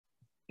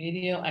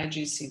Video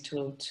IGC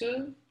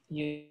 202.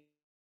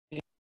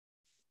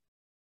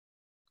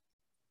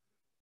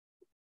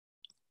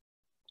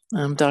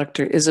 I'm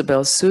Dr.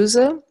 Isabel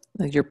Souza,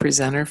 your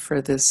presenter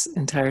for this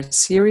entire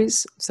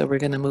series. So we're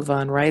going to move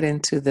on right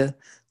into the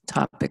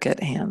topic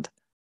at hand.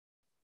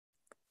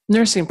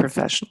 Nursing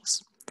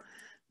professionals.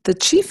 The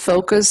chief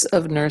focus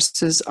of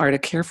nurses are to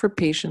care for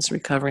patients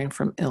recovering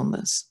from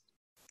illness.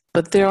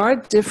 But there are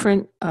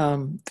different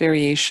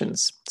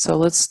variations. So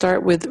let's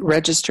start with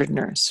registered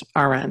nurse,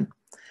 RN.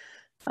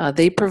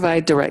 They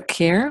provide direct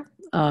care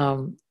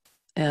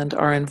and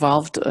are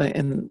involved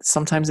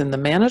sometimes in the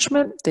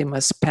management. They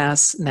must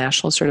pass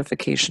national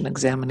certification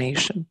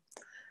examination.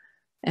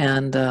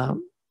 And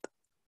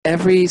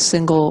every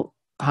single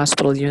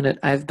hospital unit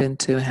I've been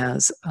to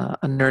has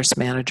a nurse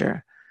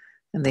manager,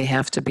 and they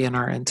have to be an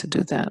RN to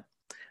do that.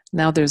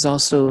 Now there's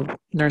also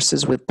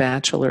nurses with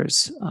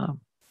bachelor's,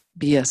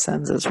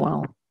 BSNs as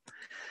well.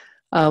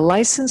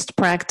 Licensed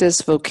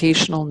practice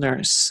vocational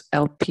nurse,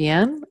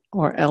 LPN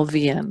or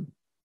LVN.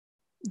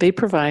 They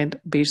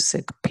provide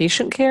basic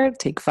patient care,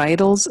 take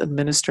vitals,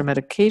 administer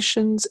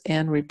medications,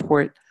 and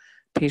report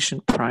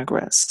patient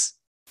progress.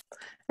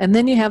 And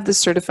then you have the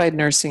certified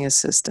nursing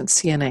assistant,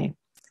 CNA,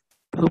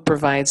 who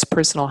provides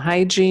personal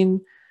hygiene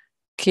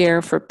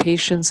care for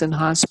patients in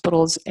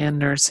hospitals and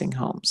nursing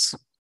homes.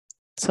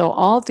 So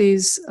all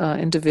these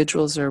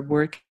individuals are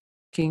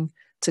working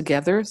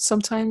together,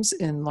 sometimes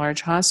in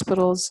large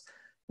hospitals,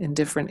 in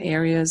different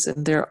areas,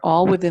 and they're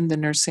all within the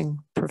nursing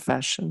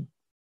profession.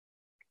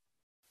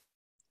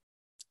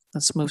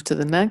 Let's move to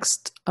the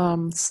next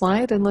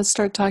slide, and let's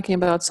start talking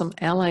about some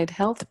allied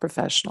health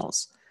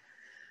professionals.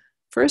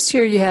 First,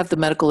 here you have the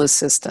medical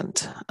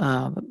assistant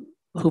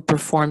who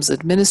performs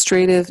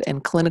administrative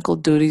and clinical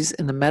duties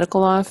in the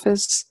medical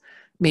office,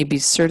 may be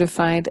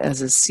certified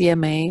as a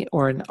CMA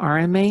or an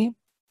RMA.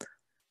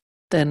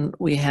 Then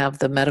we have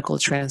the medical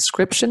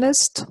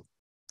transcriptionist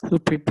who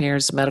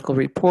prepares medical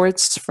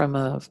reports from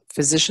a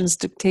physician's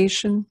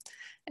dictation,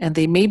 and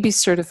they may be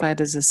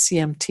certified as a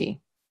CMT.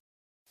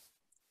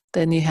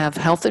 Then you have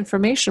health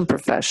information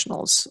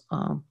professionals.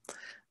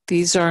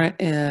 These are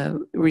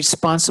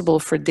responsible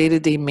for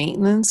day-to-day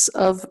maintenance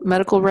of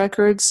medical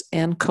records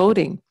and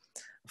coding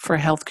for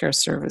healthcare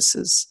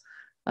services.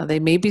 They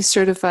may be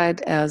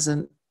certified as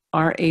an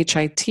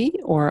RHIT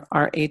or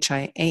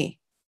RHIA.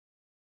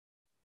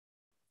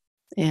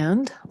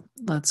 And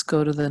let's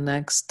go to the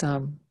next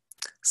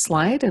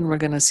slide, and we're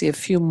going to see a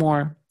few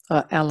more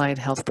allied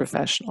health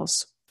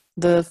professionals.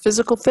 The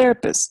physical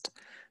therapist,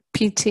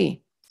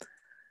 PT.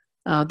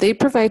 They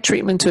provide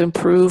treatment to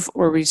improve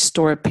or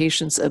restore a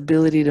patient's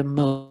ability to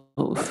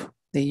move.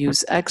 They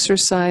use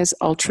exercise,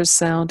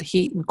 ultrasound,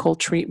 heat and cold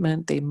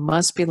treatment. They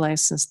must be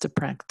licensed to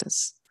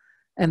practice.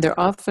 And they're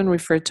often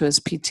referred to as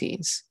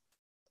PTs.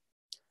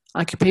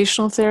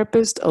 Occupational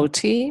therapist,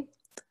 OT.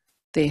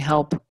 They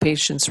help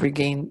patients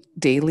regain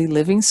daily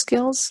living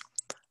skills.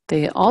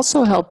 They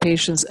also help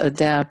patients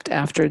adapt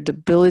after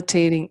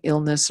debilitating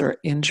illness or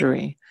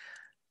injury,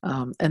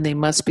 and they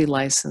must be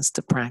licensed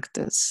to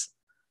practice.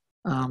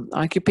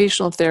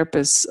 Occupational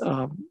therapists,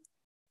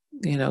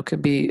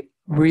 can be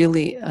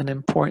really an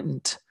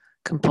important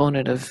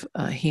component of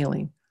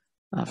healing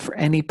for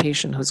any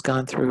patient who's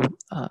gone through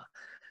a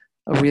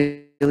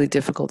really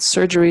difficult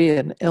surgery,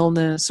 an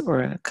illness,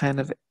 or a kind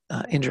of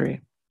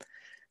injury.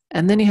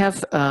 And then you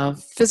have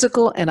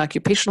physical and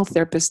occupational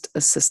therapist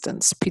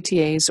assistants,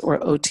 PTAs or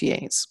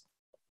OTAs.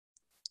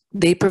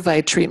 They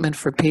provide treatment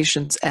for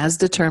patients as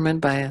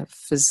determined by a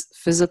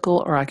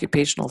physical or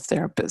occupational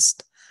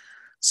therapist.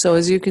 So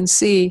as you can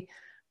see,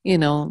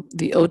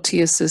 the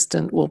OT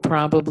assistant will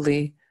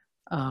probably,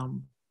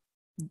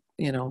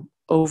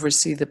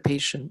 oversee the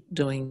patient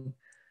doing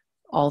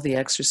all the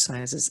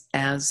exercises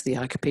as the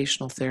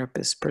occupational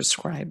therapist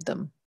prescribed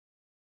them.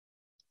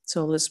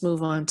 So let's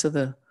move on to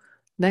the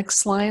next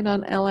slide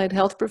on allied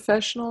health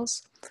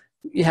professionals.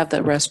 You have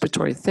the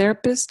respiratory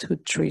therapist who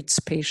treats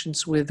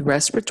patients with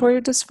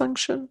respiratory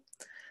dysfunction.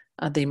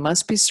 They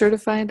must be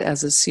certified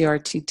as a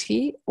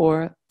CRTT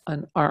or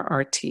an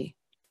RRT.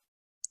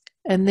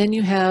 And then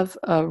you have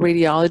a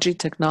radiology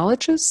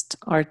technologist,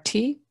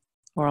 RT,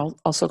 or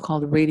also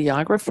called a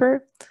radiographer,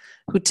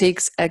 who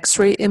takes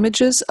X-ray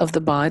images of the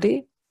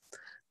body.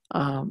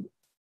 A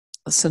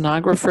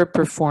sonographer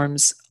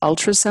performs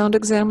ultrasound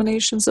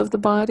examinations of the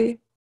body.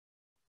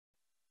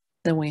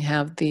 Then we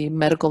have the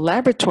medical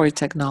laboratory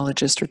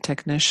technologist or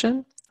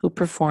technician who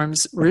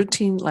performs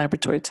routine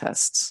laboratory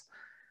tests.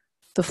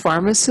 The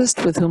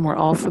pharmacist, with whom we're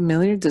all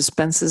familiar,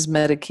 dispenses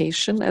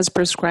medication as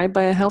prescribed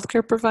by a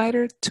healthcare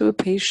provider to a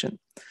patient,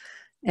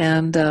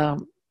 and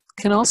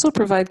can also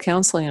provide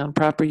counseling on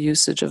proper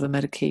usage of a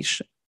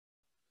medication.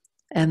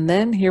 And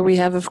then here we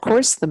have, of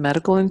course, the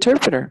medical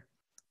interpreter,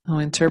 who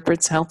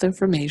interprets health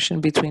information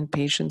between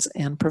patients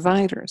and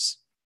providers.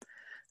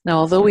 Now,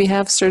 although we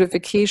have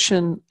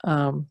certification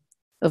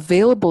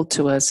available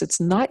to us,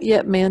 it's not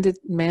yet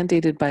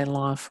mandated by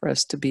law for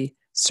us to be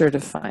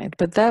certified,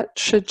 but that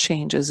should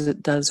change as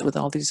it does with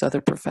all these other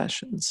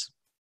professions.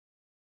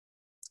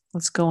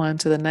 Let's go on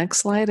to the next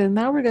slide. And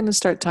now we're going to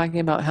start talking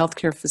about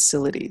healthcare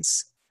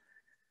facilities.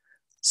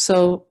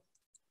 So,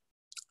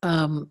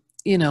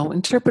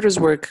 interpreters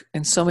work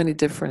in so many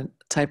different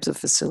types of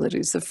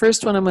facilities. The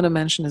first one I'm going to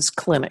mention is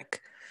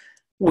clinic,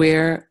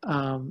 where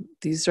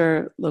these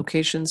are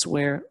locations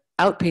where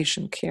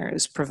outpatient care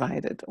is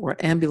provided, or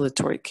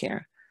ambulatory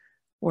care,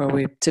 where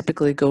we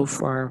typically go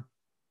for,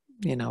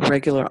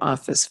 regular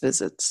office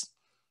visits.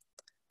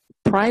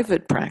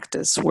 Private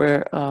practice,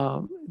 where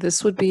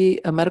this would be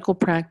a medical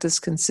practice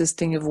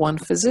consisting of one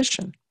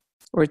physician,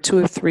 or 2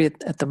 or 3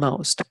 at the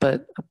most.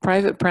 But a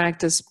private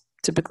practice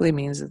typically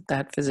means that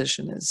that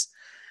physician is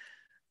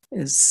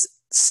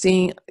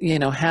seeing,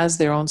 has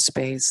their own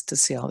space to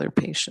see all their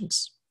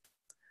patients.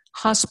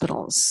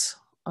 Hospitals,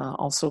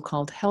 also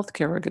called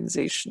healthcare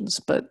organizations,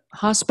 but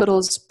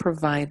hospitals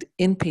provide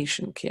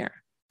inpatient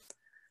care,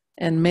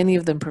 and many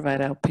of them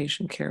provide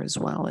outpatient care as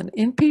well. And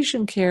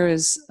inpatient care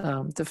is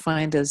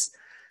defined as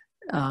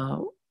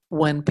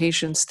when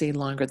patients stay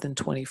longer than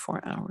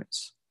 24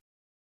 hours.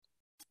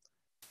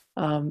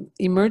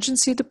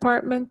 Emergency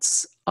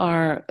departments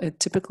are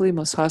typically,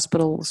 most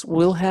hospitals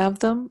will have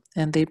them,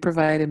 and they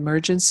provide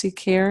emergency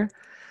care.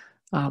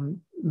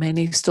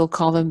 Many still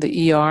call them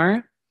the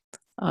ER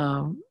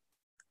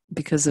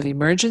because of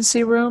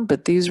emergency room,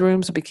 but these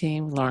rooms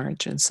became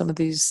large, and some of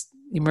these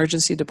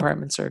emergency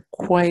departments are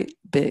quite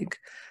big,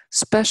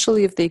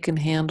 especially if they can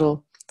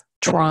handle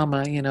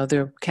trauma.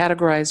 They're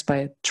categorized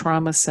by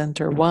trauma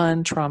center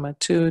 1, trauma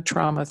 2,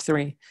 trauma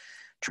 3.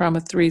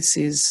 Trauma 3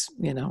 sees,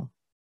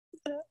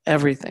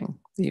 everything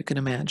you can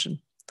imagine.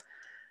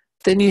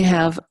 Then you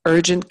have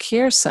urgent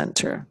care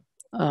center,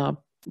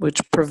 which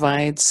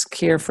provides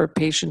care for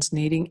patients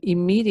needing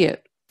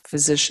immediate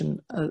physician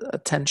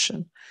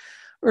attention.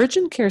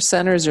 Urgent care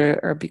centers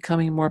are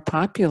becoming more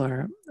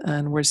popular,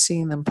 and we're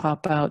seeing them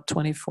pop out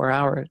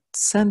 24-hour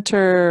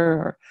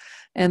center,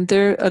 and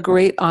they're a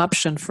great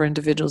option for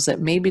individuals that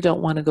maybe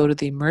don't want to go to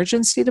the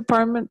emergency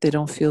department. They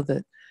don't feel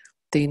that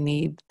they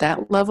need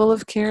that level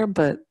of care,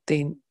 but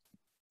they,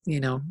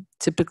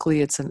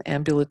 typically it's an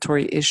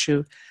ambulatory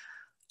issue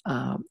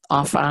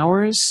off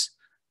hours,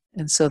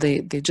 and so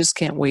they just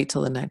can't wait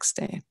till the next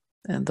day,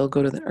 and they'll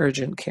go to the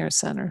urgent care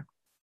center.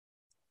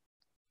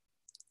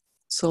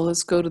 So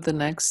let's go to the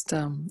next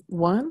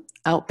one.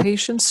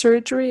 Outpatient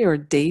surgery, or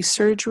day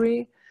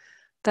surgery.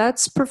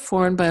 That's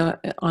performed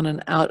on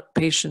an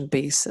outpatient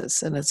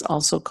basis, and it's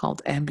also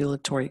called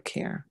ambulatory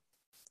care.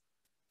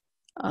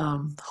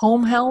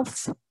 Home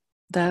health,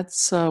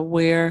 that's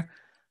where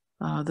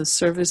the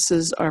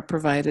services are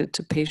provided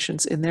to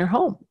patients in their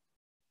home.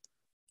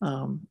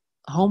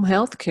 Home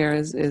health care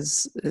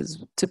is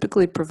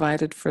typically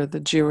provided for the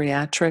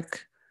geriatric,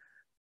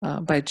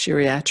 by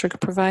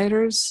geriatric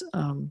providers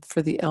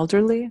for the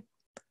elderly,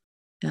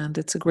 and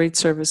it's a great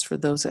service for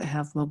those that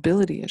have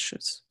mobility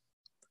issues.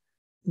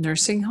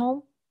 Nursing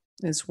home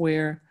is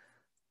where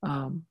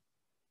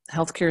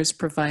healthcare is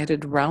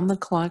provided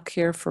round-the-clock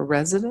care for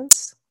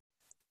residents.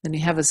 Then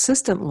you have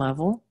assistant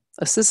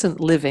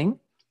living,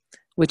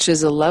 which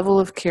is a level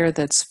of care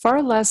that's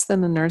far less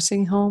than a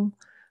nursing home.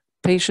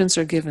 Patients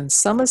are given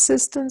some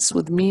assistance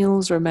with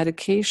meals or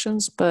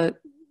medications,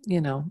 but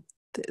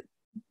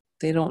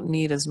they don't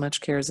need as much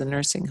care as a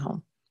nursing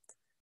home.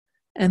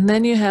 And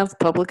then you have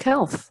public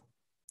health,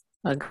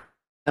 a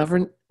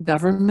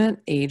government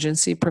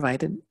agency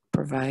providing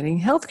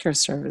healthcare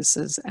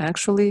services.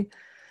 Actually,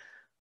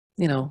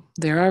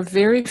 there are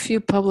very few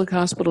public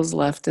hospitals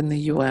left in the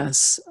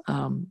US,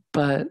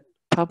 but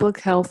public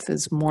health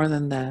is more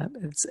than that.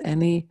 It's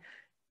any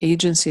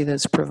agency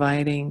that's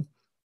providing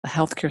a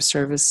healthcare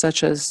service,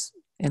 such as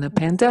in a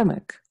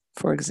pandemic,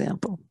 for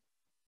example.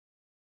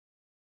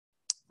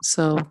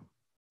 So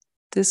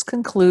this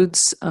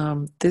concludes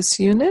this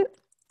unit,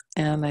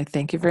 and I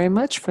thank you very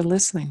much for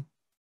listening.